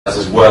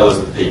as well as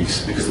the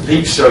peaks, because the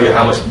peaks show you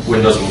how much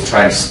Windows will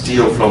try and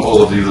steal from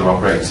all of the other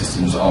operating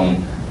systems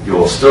on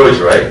your storage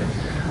array,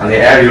 and the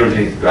area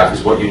underneath the graph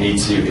is what you need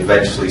to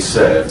eventually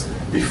serve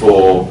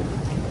before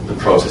the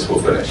process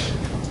will finish.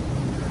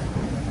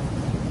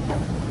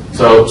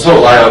 So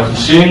total I/O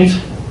consumed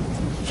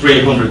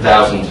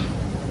 300,000.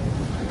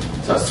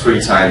 So that's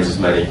 3 times as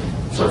many.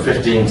 So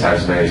 15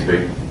 times as many as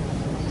boot.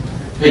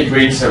 Peak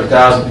read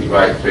 7,000, peak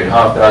write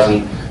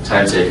 3,500.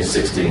 Time taken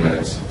 16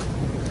 minutes.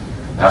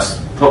 That's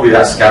probably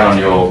that scan on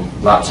your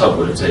laptop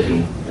would have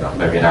taken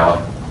maybe an hour,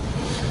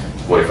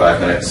 45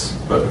 minutes.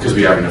 But because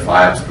we have enough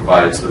IOPS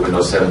provided to the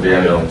Windows 7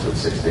 VM, it only took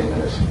 16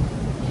 minutes.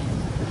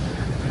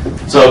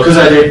 So because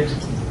I did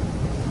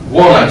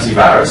one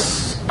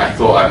antivirus, I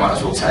thought I might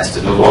as well test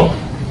another one.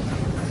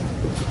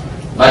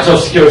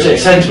 Microsoft Security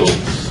Essentials.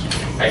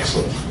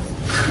 Excellent.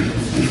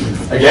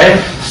 Again,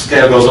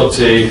 scale goes up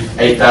to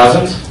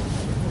 8,000.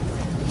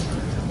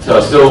 So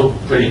it's still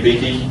pretty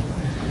beaky.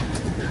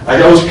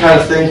 I always kind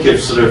of think of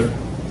sort of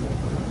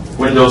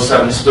Windows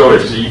 7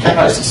 storage, because you can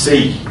actually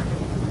see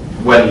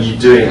when you're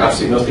doing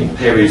absolutely nothing,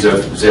 periods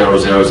of 0,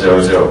 0,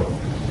 0, 0,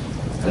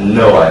 and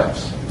no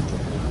IOPS.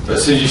 But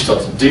as soon as you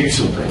start to do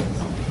something,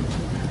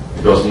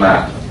 it goes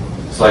mad.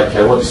 It's like,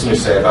 what did somebody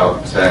say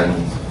about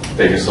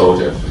being a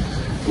soldier?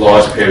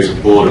 Large periods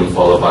of boredom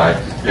followed by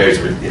periods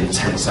of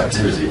intense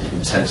activity,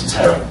 intense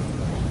terror.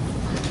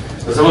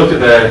 Let's have a look at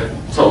the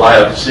total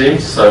I/O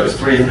consumed. So it was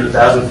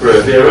 300,000 for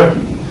Avira,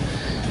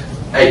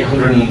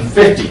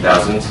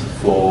 850,000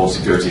 for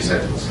Security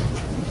Essentials.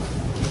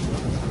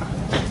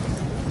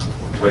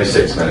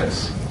 26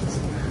 minutes.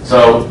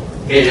 So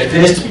it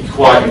appears to be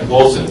quite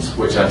important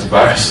which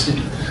antivirus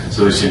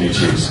solution you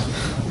choose.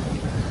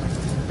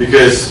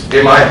 Because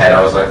in my head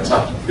I was like,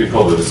 we're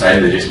probably the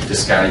same, they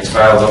just scan each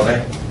file, don't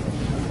they?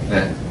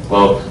 Yeah.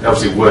 Well, they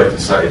obviously work in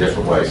slightly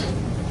different ways.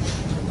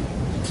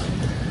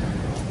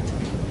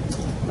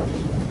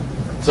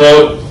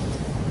 So,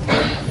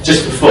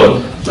 just for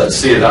fun, let's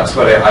see if that's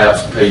 28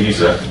 IOPS per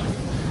user,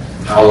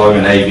 how long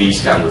an AV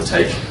scan would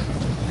take.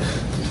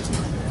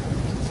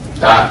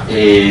 That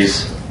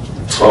is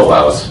 12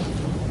 hours.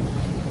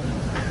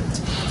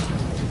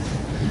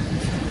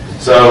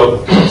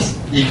 So,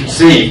 you can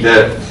see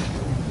that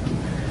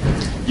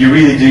you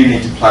really do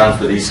need to plan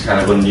for these kind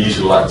of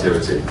unusual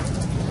activity.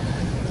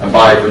 And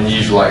by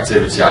unusual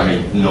activity, I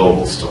mean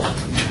normal stuff.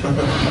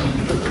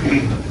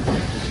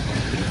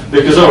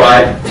 Because,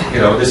 alright,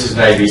 this is an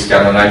AV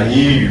scan, and I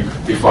knew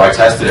before I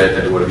tested it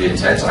that it would be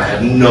intense. I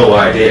had no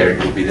idea it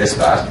would be this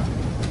bad.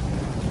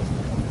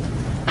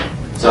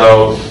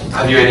 So,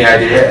 have you any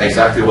idea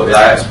exactly what the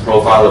IOPS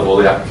profile of all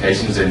the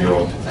applications in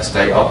your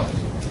estate are?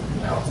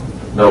 No,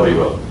 nobody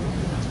will.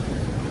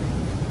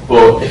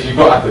 But if you've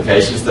got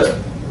applications that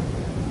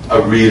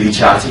are really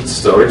chatty to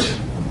storage,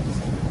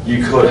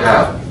 you could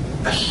have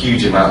a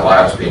huge amount of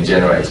IOPS being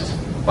generated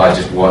by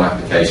just one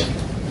application.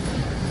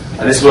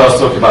 And this is what I was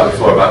talking about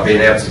before, about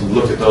being able to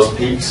look at those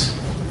peaks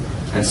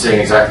and seeing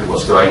exactly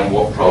what's going on,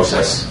 what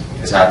process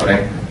is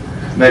happening.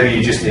 Maybe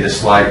you just need a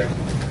slight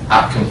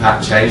app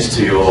compat change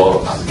to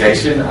your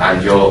application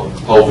and your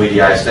whole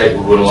VDI estate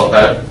will run a lot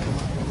better.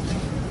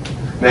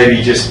 Maybe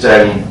you just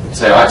say,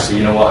 oh, actually,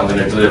 you know what, I'm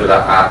going to deliver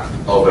that app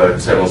over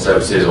Terminal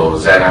Services or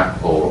Zen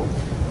app or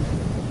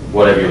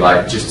whatever you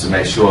like, just to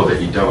make sure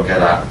that you don't get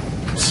that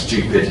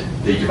stupid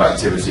peak of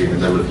activity in the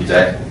middle of your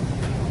day.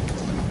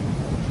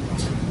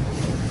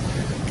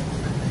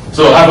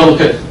 So have a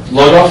look at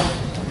log-off.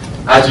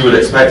 As you would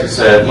expect, it's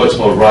a much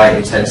more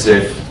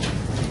write-intensive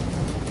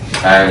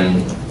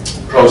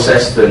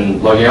process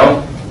than logging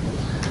on.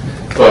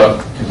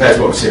 But compared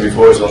to what we've seen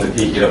before, it's only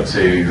peaking up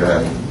to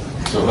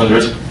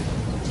 100.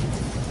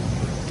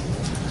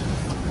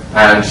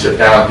 And shut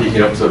down,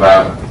 peaking up to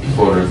about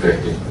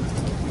 450.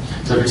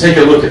 So if we take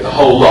a look at the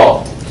whole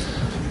lot,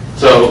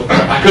 so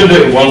I couldn't do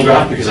it in one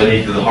graph because I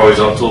needed the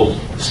horizontal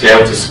scale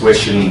to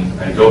squish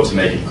and go to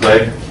make it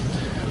clear.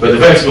 But the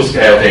vertical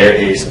scale here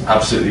is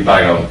absolutely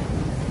bang on.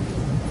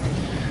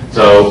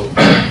 So,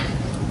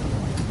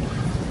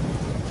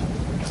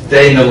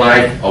 day in the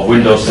life of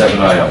Windows 7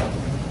 I/O.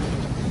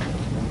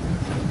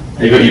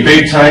 You've got your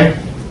boot time,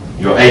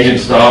 your agent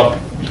start,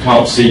 you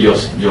can't see your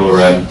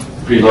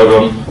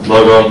pre-logon,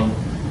 logon,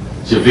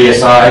 your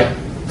VSI,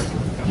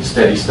 your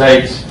steady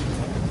state,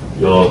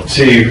 your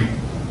 2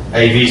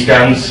 AV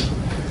scans,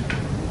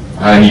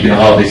 and you can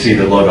hardly see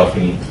the log off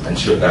and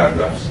shut down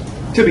graphs.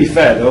 To be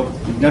fair though,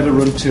 you'd never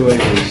run 2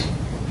 AVs.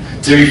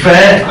 To be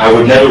fair, I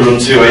would never run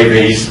 2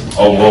 AVs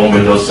on one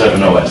Windows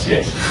 7 OS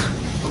yet.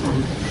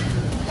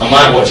 I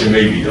might watch a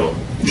movie though.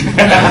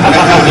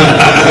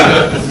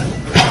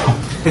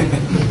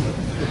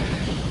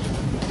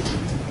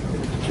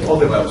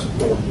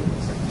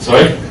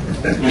 Sorry?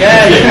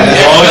 Yeah,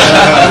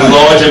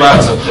 large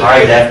amounts of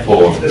high def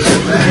porn.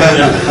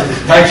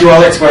 Thank you,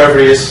 Alex, wherever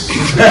he is.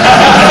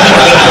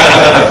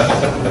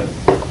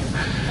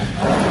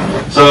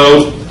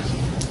 So,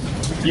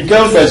 Your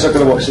girlfriend's not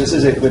going to watch this,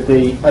 is it? With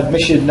the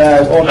admission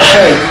now on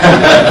tape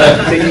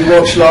that you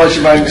watch large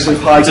amounts of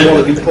high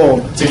quality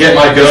porn. To get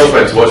my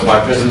girlfriend to watch my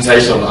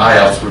presentation on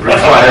IOPS would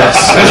require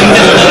us.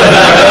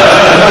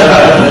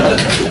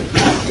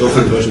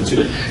 Girlfriend version 2.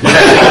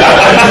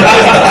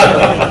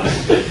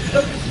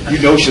 You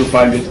know she'll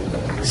find it.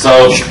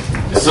 So,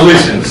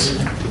 solutions.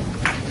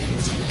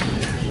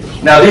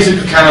 Now these are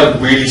kind of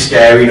really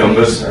scary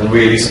numbers and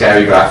really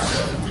scary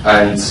graphs,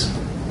 and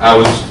I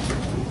was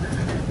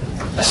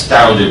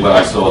astounded when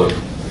I saw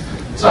them.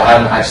 So I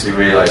hadn't actually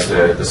realised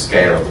the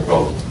scale of the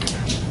problem.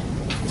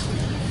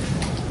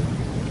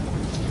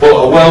 But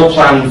a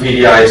well-planned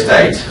VDI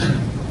estate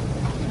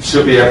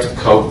should be able to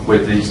cope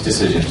with these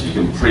decisions. You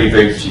can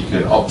pre-boot, you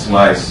can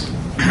optimise,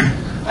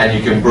 and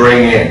you can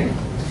bring in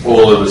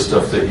all of the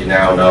stuff that you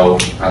now know,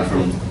 and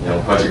from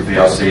Project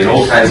VLC and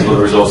all kinds of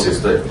other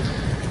resources that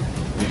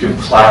you can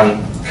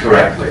plan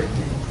correctly.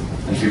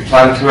 And if you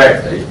plan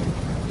correctly,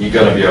 you're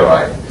going to be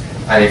alright.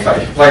 And in fact,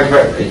 if you plan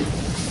correctly,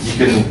 you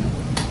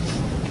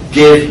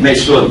can make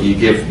sure that you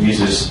give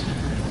users a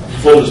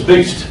performance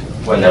boost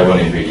when they're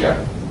running VDI.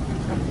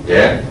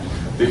 Yeah?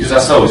 Because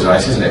that's always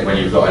nice, isn't it? When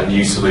you've got a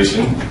new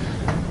solution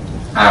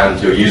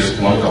and your users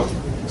come on and go,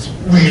 it's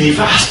really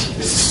fast,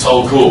 this is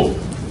so cool.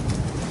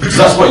 So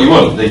that's what you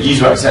want. The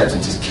user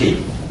acceptance is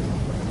key.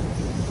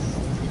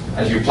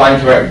 And if you plan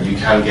correctly, you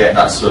can get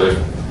that sort of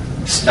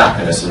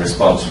snappiness and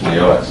response from the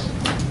OS.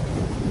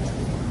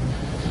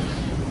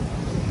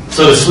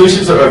 So the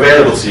solutions that are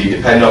available to you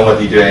depend on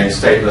whether you're doing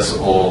stateless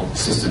or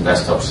system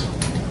desktops.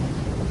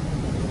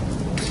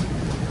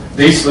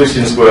 These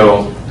solutions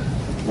will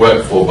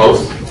work for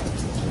both.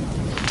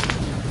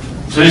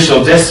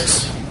 Traditional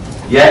disks,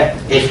 yeah,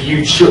 if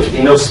you chuck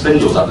enough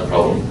spindles at the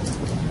problem,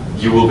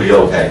 you will be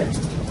okay.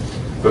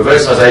 But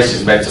virtualization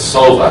is meant to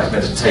solve that. It's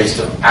meant to take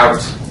stuff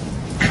out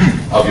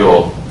of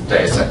your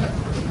data center.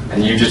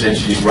 And you just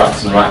introduce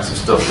racks and racks of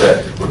stuff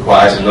that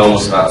requires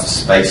enormous amounts of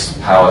space,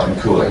 power, and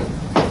cooling.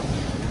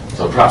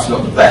 So perhaps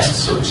not the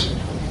best solution.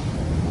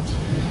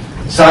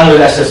 SAN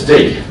with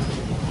SSD.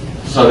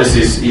 So this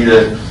is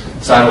either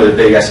SAN with a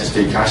big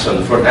SSD cache on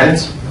the front end,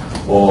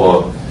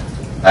 or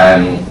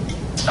a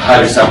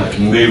hybrid SAN that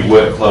can move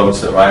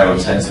workloads that are IO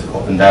intensive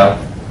up and down.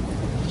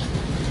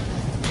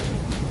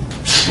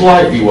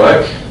 Slightly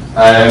work.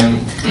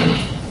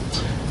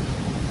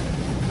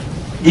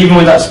 Even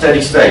with that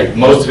steady state,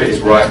 most of it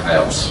is write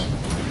IOPS.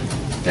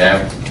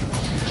 Yeah?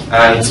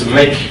 And to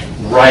make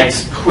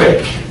writes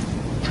quick,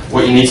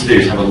 what you need to do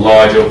is have a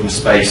large open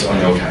space on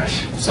your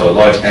cache, so a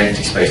large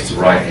empty space to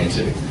write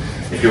into.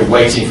 If you're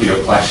waiting for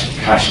your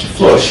cache to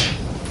flush,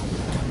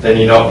 then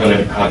you're not going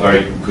to have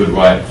very good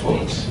write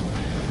performance.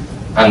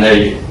 And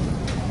the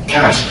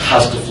cache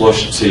has to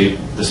flush to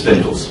the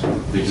spindles,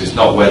 because it's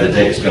not where the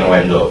data is going to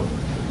end up.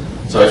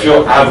 So if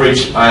your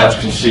average IOPS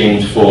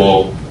consumed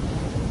for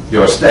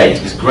your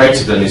estate is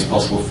greater than is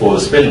possible for the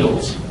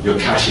spindles, your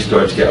cache is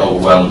going to get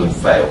overwhelmed and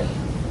fail.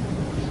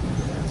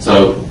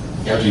 So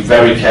you have to be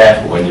very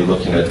careful when you're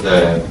looking at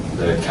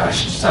the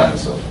cache SAN and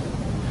stuff.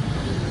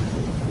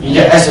 You can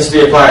get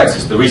SSD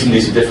appliances. The reason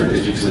these are different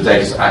is because the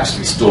data is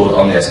actually stored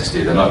on the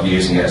SSD. They're not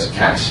using it as a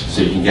cache.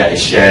 So you can get a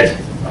shared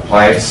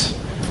appliance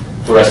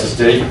for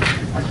SSD.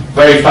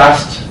 Very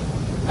fast,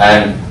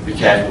 and be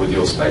careful with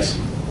your space.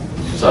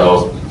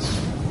 So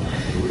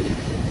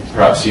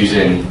perhaps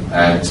using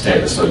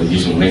stateless, so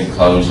using link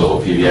clones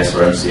or PBS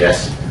or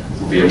MCS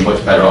would be a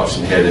much better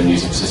option here than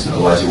using persistent,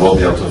 otherwise you won't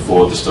be able to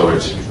afford the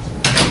storage.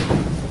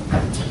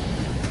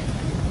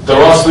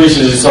 There are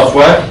solutions in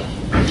software.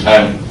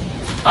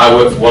 I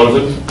work for one of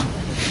them.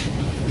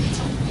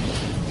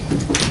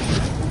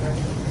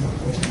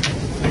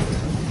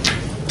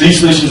 These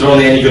solutions are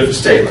only any good for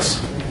stateless.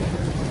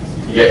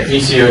 You get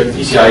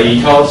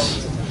PCIe cards,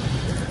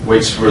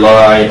 which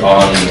rely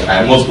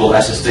on multiple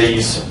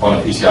SSDs on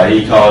a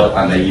PCIe card,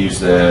 and they use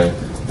the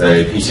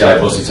PCI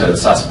bus instead of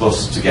the SATA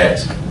bus to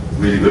get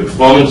really good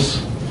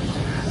performance.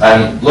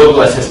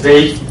 Local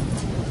SSD,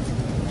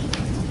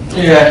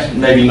 yeah,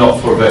 maybe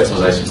not for a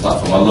virtualization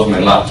platform. I love them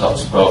in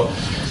laptops, but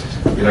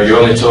you're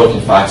only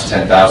talking 5,000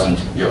 to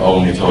 10,000. You're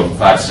only talking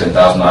 5,000 to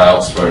 10,000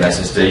 IOPS for an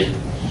SSD,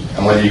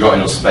 and whether you've got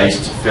enough space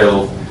to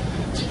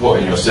put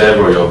in your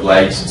server or your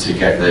blades to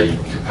get the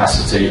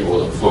capacity or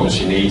the performance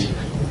you need,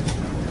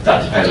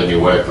 that depends on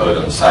your workload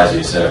and the size of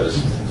your servers.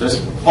 So it's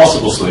a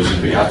possible solution,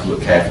 but you have to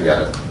look carefully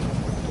at it.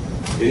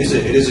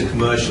 It is a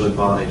commercial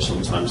advantage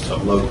sometimes to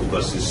have local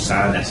versus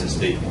SAN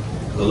SSD.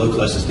 The local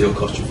SSD will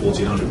cost you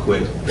 1,400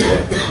 quid.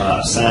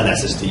 SAN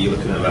SSD, you're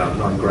looking at about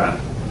 9 grand.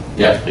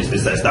 Yeah.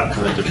 Is that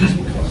kind of difference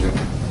in cost?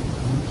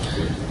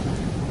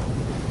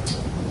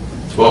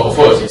 Well,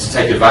 unfortunately, to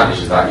take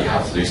advantage of that, you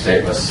have to do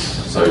stateless,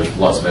 so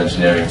lots of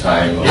engineering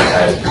time.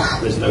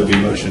 There's no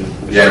vMotion.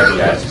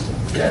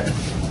 Yeah.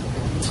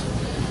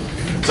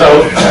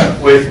 So,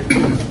 with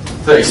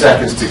 30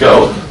 seconds to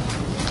go,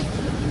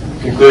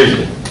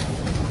 conclusion.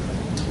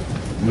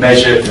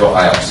 Measure your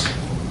IOPS.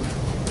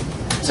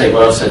 Take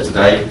what I've said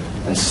today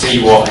and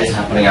see what is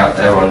happening out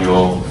there on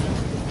your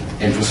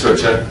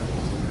infrastructure.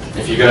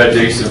 If you're going to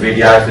do some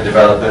VDI for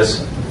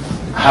developers,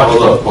 have a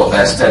look what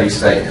their steady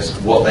state is,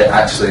 what they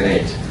actually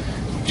need.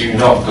 Do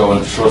not go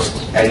and trust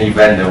any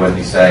vendor when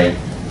they say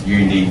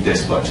you need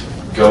this much.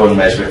 Go and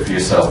measure it for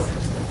yourself,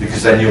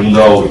 because then you'll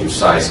know your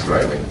size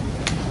correctly.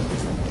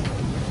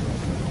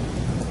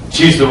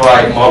 Choose the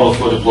right model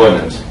for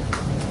deployment,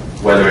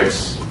 whether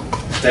it's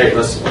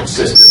stateless or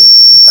persistent,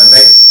 and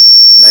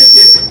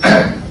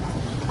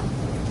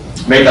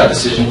make that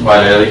decision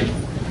quite early,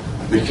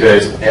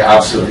 because it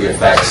absolutely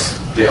affects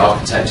the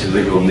architecture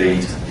that you'll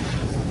need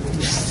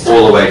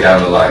all the way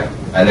down the line.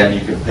 And then you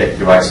can pick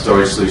the right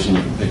storage solution,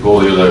 you can pick all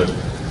the other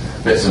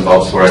bits and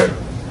bobs for it.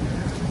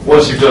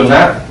 Once you've done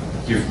that,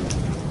 you've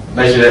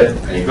measured it,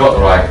 and you've got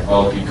the right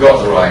model, you've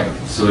got the right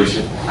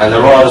solution, and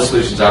there are other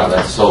solutions out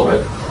there to solve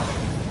it,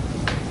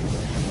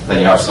 then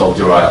you have solved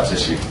your IOPS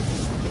issue.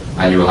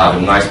 And you will have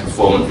a nice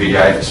performant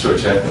VDI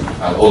infrastructure,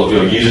 and all of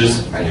your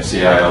users and your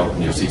CIO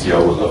and your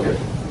CTO will love it.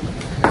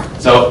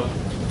 So,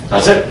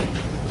 that's it.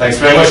 Thanks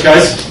very much,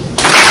 guys.